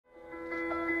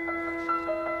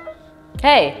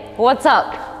Hey, what's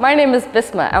up? My name is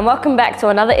Bismah and welcome back to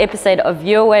another episode of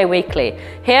UoA Weekly,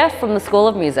 here from the School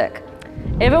of Music.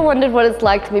 Ever wondered what it's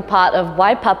like to be part of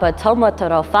Waipapa Taumata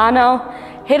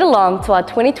Rau? Head along to our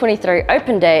 2023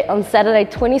 Open Day on Saturday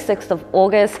 26th of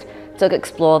August to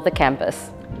explore the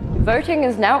campus. Voting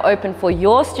is now open for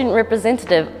your student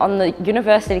representative on the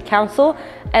University Council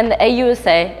and the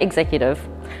AUSA Executive.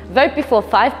 Vote before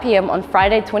 5 p.m. on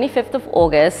Friday 25th of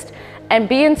August and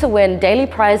be in to win daily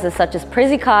prizes such as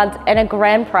Prezi cards and a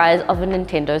grand prize of a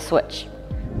Nintendo Switch.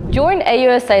 Join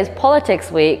AUSA's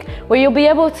Politics Week, where you'll be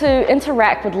able to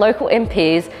interact with local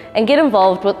MPs and get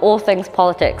involved with all things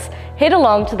politics. Head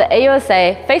along to the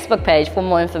AUSA Facebook page for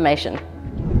more information.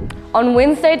 On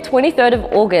Wednesday, 23rd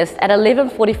of August at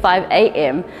 11:45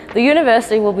 a.m, the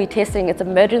university will be testing its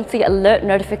emergency alert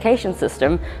notification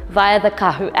system via the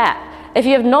Kahu app. If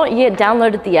you have not yet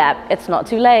downloaded the app, it's not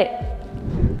too late.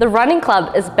 The running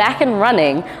club is back and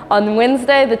running on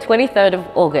Wednesday, the 23rd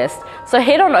of August, so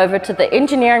head on over to the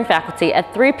engineering faculty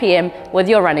at 3 p.m. with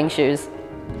your running shoes.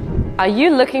 Are you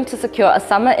looking to secure a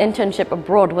summer internship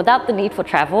abroad without the need for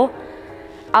travel?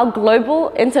 Our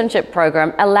global internship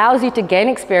program allows you to gain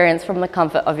experience from the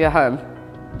comfort of your home.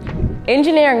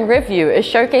 Engineering Review is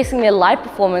showcasing their live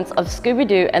performance of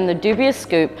Scooby-Doo and the Dubious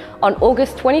Scoop on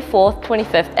August 24th,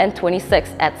 25th and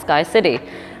 26th at Sky City.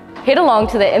 Head along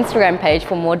to their Instagram page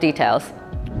for more details.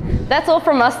 That's all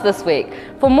from us this week.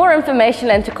 For more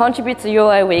information and to contribute to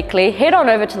UoA Weekly, head on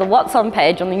over to the What's On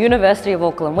page on the University of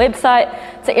Auckland website.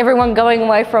 To everyone going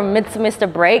away from mid-semester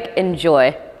break,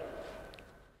 enjoy.